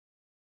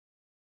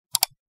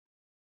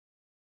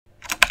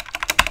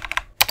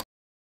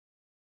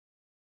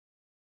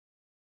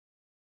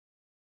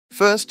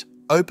First,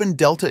 open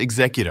Delta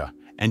Executor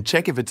and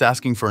check if it's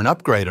asking for an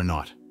upgrade or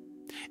not.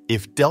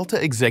 If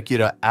Delta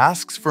Executor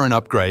asks for an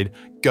upgrade,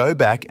 go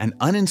back and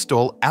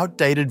uninstall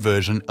outdated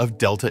version of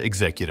Delta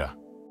Executor.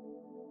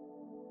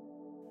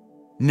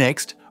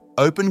 Next,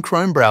 open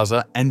Chrome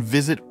browser and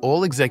visit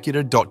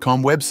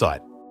allexecutor.com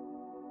website.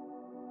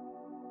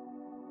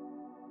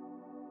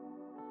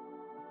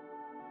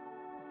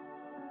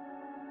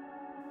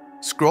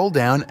 Scroll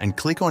down and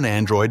click on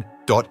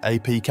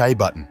Android.apk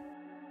button.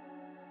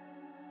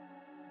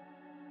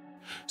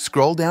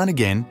 Scroll down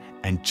again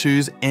and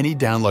choose any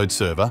download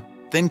server,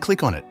 then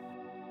click on it.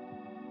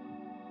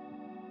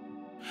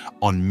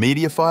 On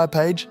Mediafire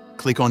page,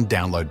 click on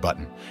Download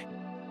button.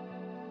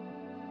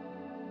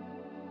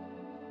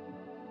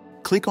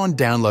 Click on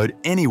Download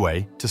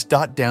anyway to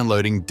start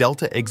downloading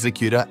Delta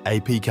Executor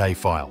APK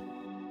file.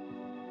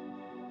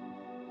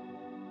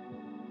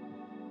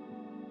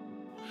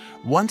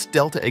 Once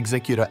Delta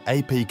Executor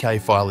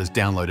APK file is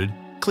downloaded,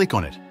 click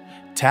on it.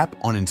 Tap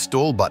on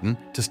Install button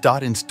to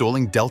start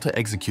installing Delta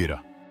Executor.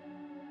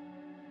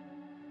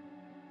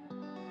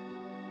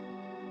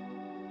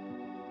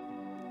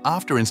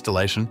 After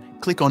installation,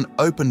 click on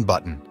Open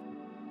button.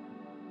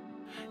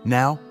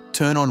 Now,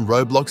 turn on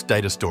Roblox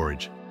data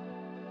storage.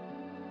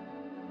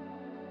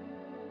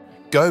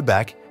 Go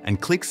back and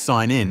click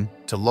Sign In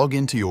to log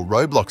into your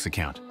Roblox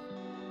account.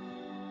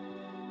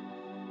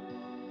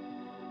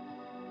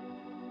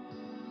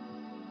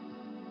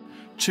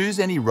 Choose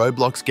any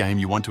Roblox game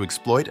you want to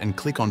exploit and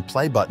click on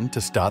Play button to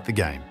start the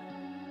game.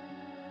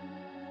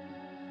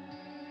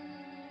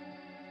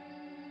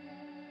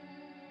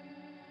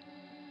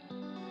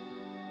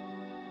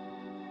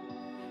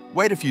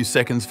 Wait a few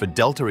seconds for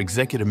Delta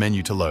Executor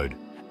menu to load,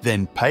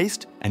 then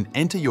paste and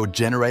enter your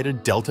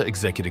generated Delta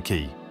Executor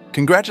key.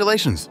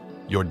 Congratulations!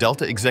 Your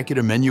Delta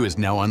Executor menu is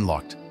now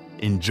unlocked.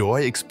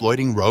 Enjoy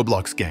exploiting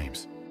Roblox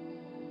games.